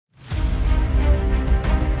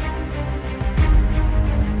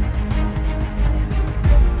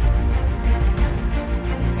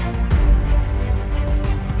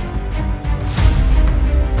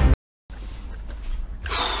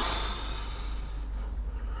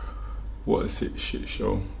What a shit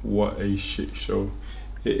show. What a shit show.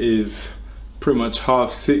 It is pretty much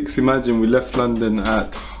 6:30. Imagine we left London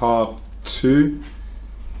at 2:30.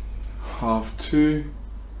 2:30.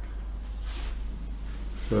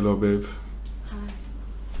 Say hello, babe.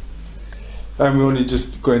 Hi. And we only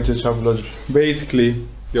just got into Travelodge. Basically,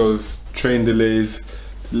 there was train delays.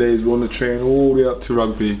 We on the train all the way up to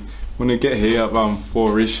Rugby. When we get here around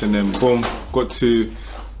 4ish, and then boom, got to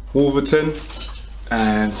Wolverton,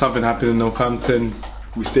 and something happened in Northampton.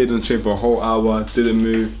 We stayed on the train for a whole hour, didn't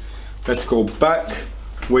move. We had to go back,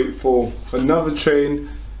 wait for another train,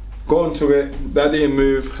 got onto it, that didn't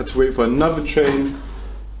move, had to wait for another train,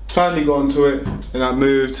 finally got onto it, and that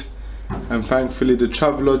moved. And thankfully the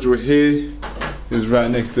Travelodge we're here is right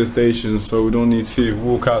next to the station, so we don't need to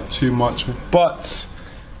walk out too much, but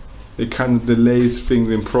it kind of delays things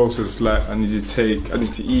in process. Like I need to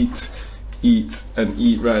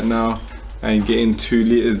eat right now, and getting 2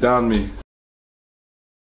 liters down me.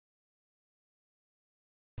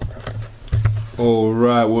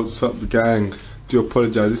 Alright, what's up gang? Do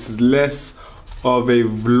apologize, this is less of a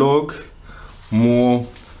vlog, more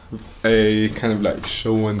a kind of like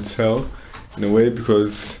show and tell in a way,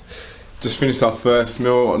 because just finished our first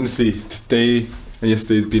meal. Honestly, today and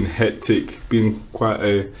yesterday's been hectic, been quite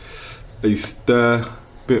a stir,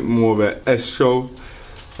 bit more of a S show,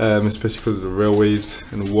 especially because of the railways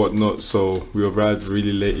and whatnot. So we arrived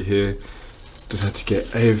really late here, just had to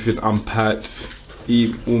get everything unpacked,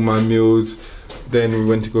 eat all my meals. Then we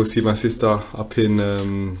went to go see my sister up in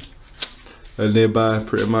nearby,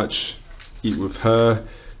 pretty much, eat with her,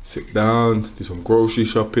 sit down, do some grocery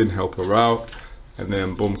shopping, help her out, and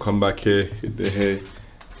then boom, come back here, hit the hair,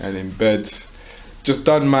 and in bed. Just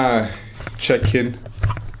done my check-in,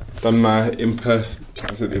 done my in-person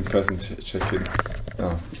check-in.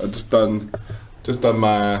 No, I just done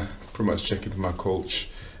my pretty much check-in with my coach.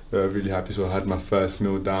 Really happy. So I had my first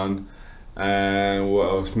meal down, and what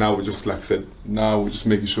else? Now we're just, like I said, now we're just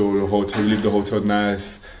making sure we leave the hotel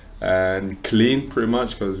nice and clean, pretty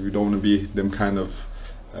much, because we don't want to be them kind of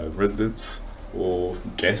residents or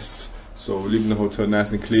guests. So we're leaving the hotel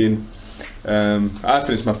nice and clean. I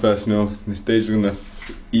finished my first meal. Miss Daisy's gonna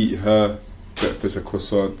eat her breakfast, a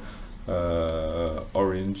croissant,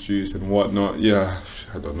 orange juice and whatnot. Yeah,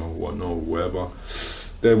 I don't know, whatever.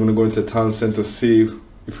 Then we're gonna go into the town centre, see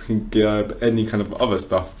if we can grab any kind of other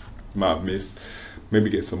stuff we might have missed. Maybe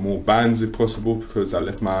get some more bands if possible, because I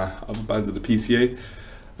left my other bands at the PCA.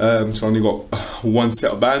 So I only got 1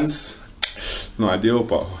 set of bands. Not ideal,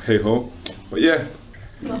 but hey ho. But yeah.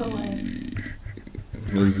 Go away.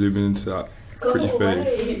 I'm zooming into that pretty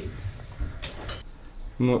face.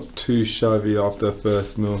 Not too shabby after the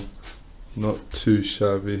first meal. Not too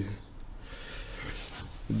shabby.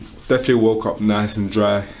 Definitely woke up nice and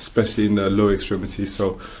dry, especially in the lower extremity.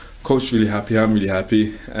 So coach really happy, I'm really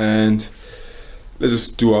happy, and let's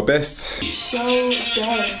just do our best. So good.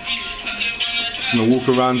 Gonna walk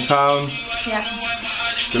around town. Yeah.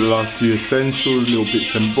 Get the last few essentials, little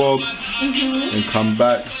bits and bobs, and come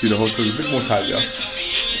back to the hotel. A bit more tidier.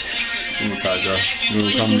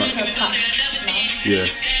 We'll come back. Yeah.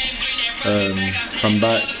 Come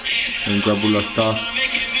back and grab all our stuff,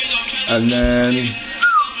 and then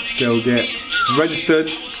they'll get registered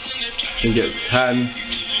and get tan.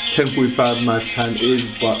 10:45 my tan is,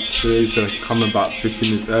 but today's gonna come about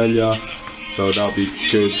 15 minutes earlier, so that'll be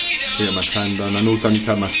good to get my tan done. And also I need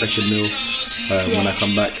to have my second meal when I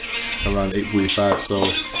come back around 8:45. So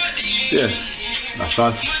yeah, that's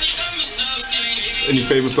us. Any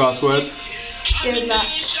famous last words? Good luck.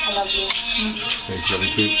 I love you. Thank you, love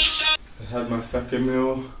you too. I had my second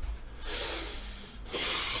meal.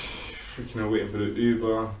 Freaking out waiting for the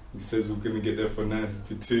Uber. He says we're gonna get there for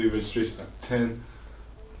 9:52, registration at 10.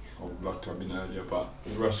 Oh, lucky I've been earlier, but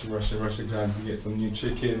rushing, trying to get some new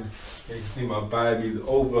chicken. You can see my bag is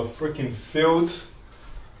over freaking filled.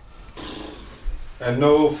 And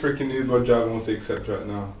no freaking Uber driver wants to accept right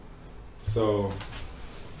now. So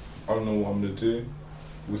I don't know what I'm gonna do.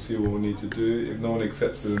 We'll see what we need to do. If no one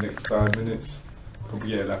accepts in the next 5 minutes,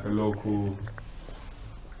 probably get like a local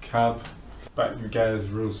cab. Back with you guys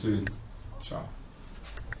real soon. Ciao.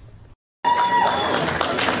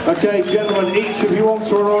 Okay, gentlemen, each of you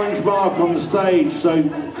onto an orange mark on the stage. So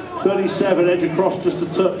 37, edge across just a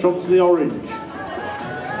touch onto the orange.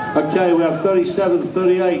 Okay, we have 37,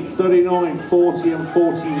 38, 39, 40 and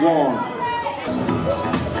 41.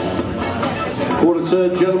 Quarter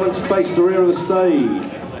turn, gentlemen, to face the rear of the stage.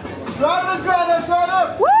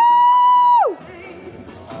 Woo!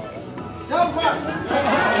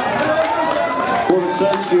 Quarter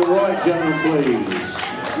turn to your right, gentlemen, please.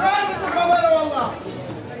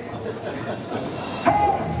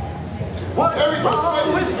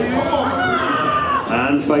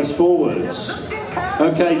 And face forwards.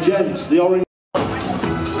 Okay, gents, the orange.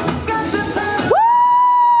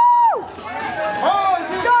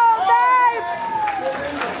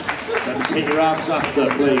 Hit your abs after,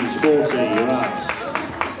 please. 40, your abs.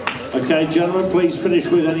 Okay, gentlemen, please finish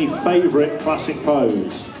with any favourite classic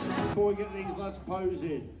pose. Before we get these lads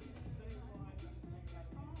posing.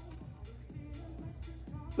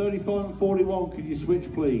 35 and 41, can you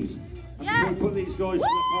switch, please? And before we put these guys to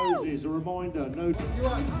the poses, a reminder, no...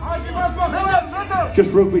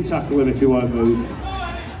 Just rugby tackle him if he won't move.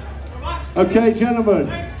 Okay, gentlemen.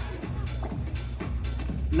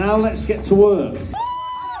 Now let's get to work.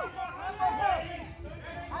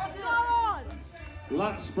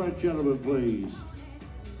 Lat spread, gentlemen, please.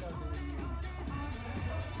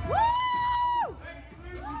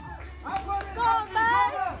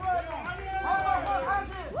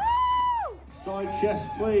 Side chest,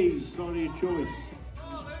 please. Side of your choice.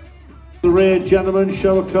 The rear, gentlemen,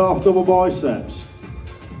 show a calf double biceps.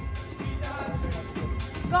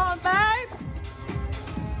 Go on, babe.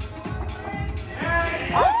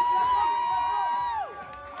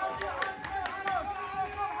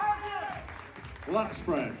 Lat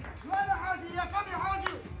spread.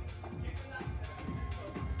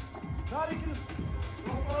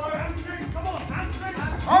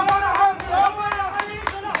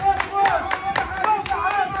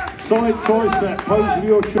 Side tricep, pose of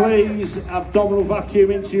your choice, abdominal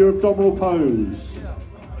vacuum into your abdominal pose.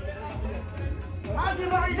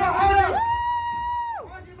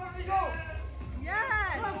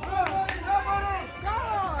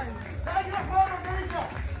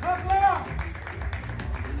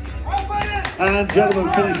 And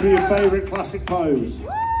gentlemen, finish with your favourite classic pose.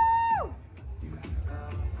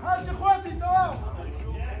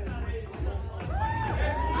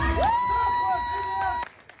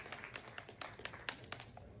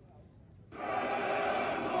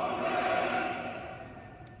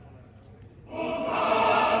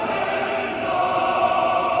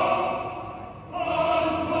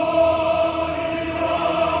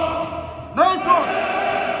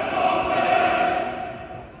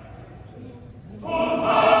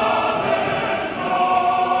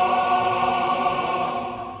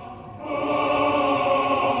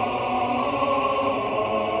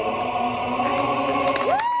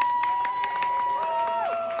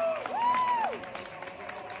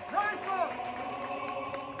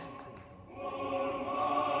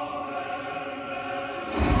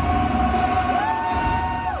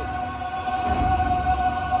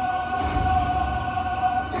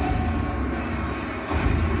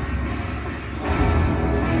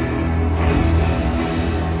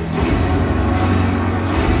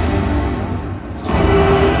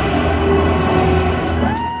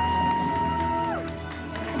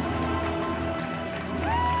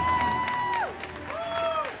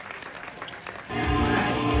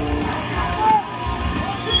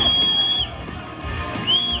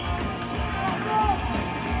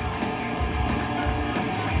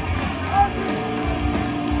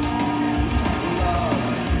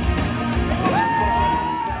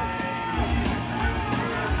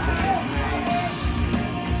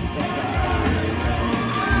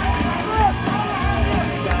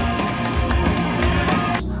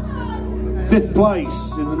 Fifth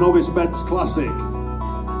place in the Novice Men's Classic.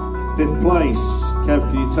 Fifth place. Kev,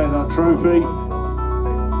 can you take that trophy?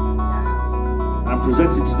 And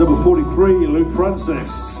present it to number 43, Luke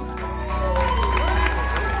Francis.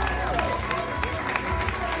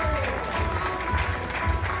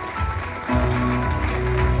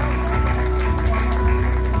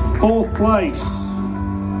 Fourth place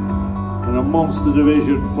in a monster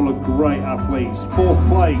division full of great athletes. Fourth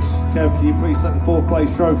place. Kev, can you please take the fourth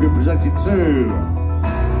place trophy and present it to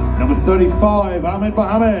number 35, Ahmed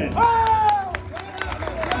Mohammed.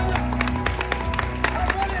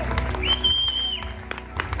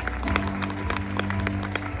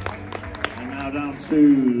 And now down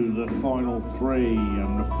to the final three,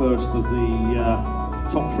 and the first of the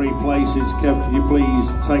top three places. Kev, can you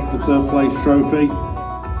please take the third place trophy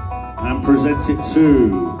and present it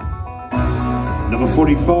to number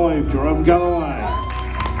 45, Jerome Galloway.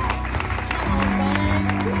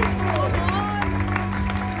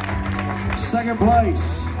 Second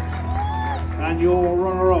place, and your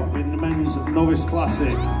runner-up in the Men's Novice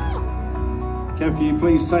Classic. Kev, can you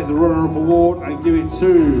please take the runner-up award and give it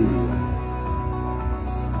to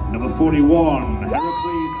number 41,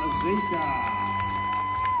 Herakles Eros.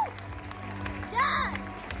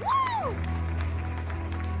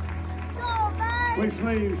 Which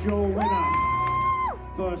leaves your winner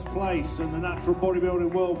First place and the Natural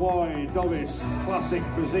Bodybuilding Worldwide Novice Classic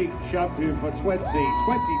Physique Champion for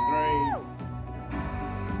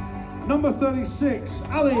 2023. Number 36,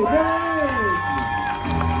 Ali Bowen.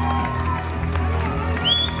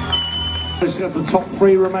 Let's have the top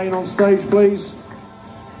 3 remain on stage, please.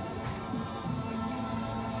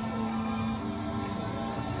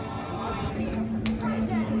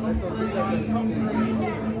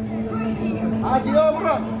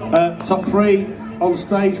 Top 3 on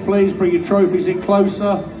stage, please. Bring your trophies in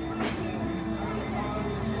closer.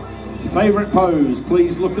 Favourite pose,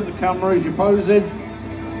 please look at the camera as you're posing.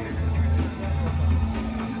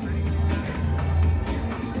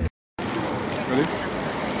 Ready?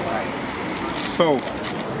 So,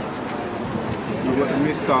 we've got the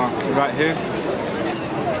Mr. right here.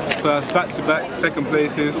 First back-to-back, second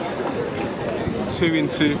places. 2 in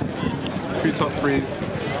 2, 2 top 3s.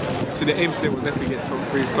 So the aim today was definitely get top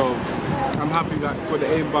 3, so I'm happy that got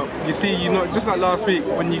the aim. But you see, you know, just like last week,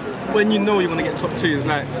 when you know you're gonna get top 2, it's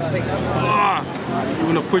like you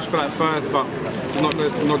wanna push for that first, but not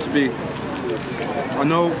to be. I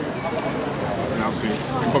know, and obviously you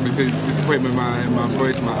can probably see disappointment in my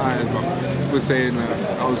voice, in my eyes, but we're saying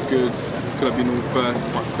that I was good, could have been all first,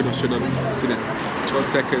 but could have, should have, didn't. Got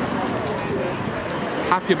second.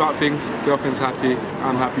 Happy about things. Girlfriend's happy.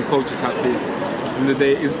 I'm happy. Coach is happy. In the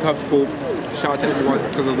day, it's a tough sport. Shout out to everyone,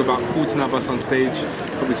 because there was about 14 of us on stage.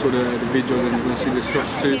 Probably saw the videos and see the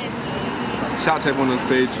shots too. Shout out to everyone on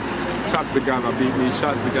stage. Shout out to the guy that beat me.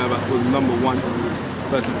 Shout out to the guy that was #1,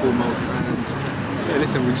 first and foremost. And yeah,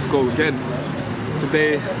 listen, we just go again.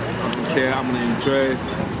 Today, I don't care. I'm gonna enjoy.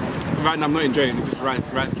 Right now, I'm not enjoying. It's just rice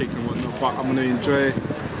cakes and whatnot. But I'm gonna enjoy.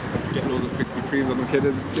 Get loads of Krispy Kremes. I don't care.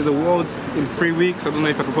 There's a Worlds in 3 weeks. I don't know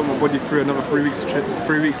if I can put my body through another 3 weeks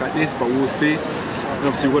like this, but we'll see. And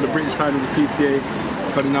obviously we've got the British finals of PCA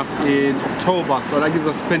coming up in October, so that gives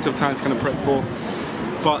us plenty of time to kind of prep for.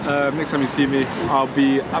 But next time you see me, I'll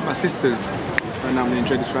be at my sister's, and I'm gonna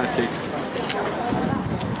enjoy this rice cake.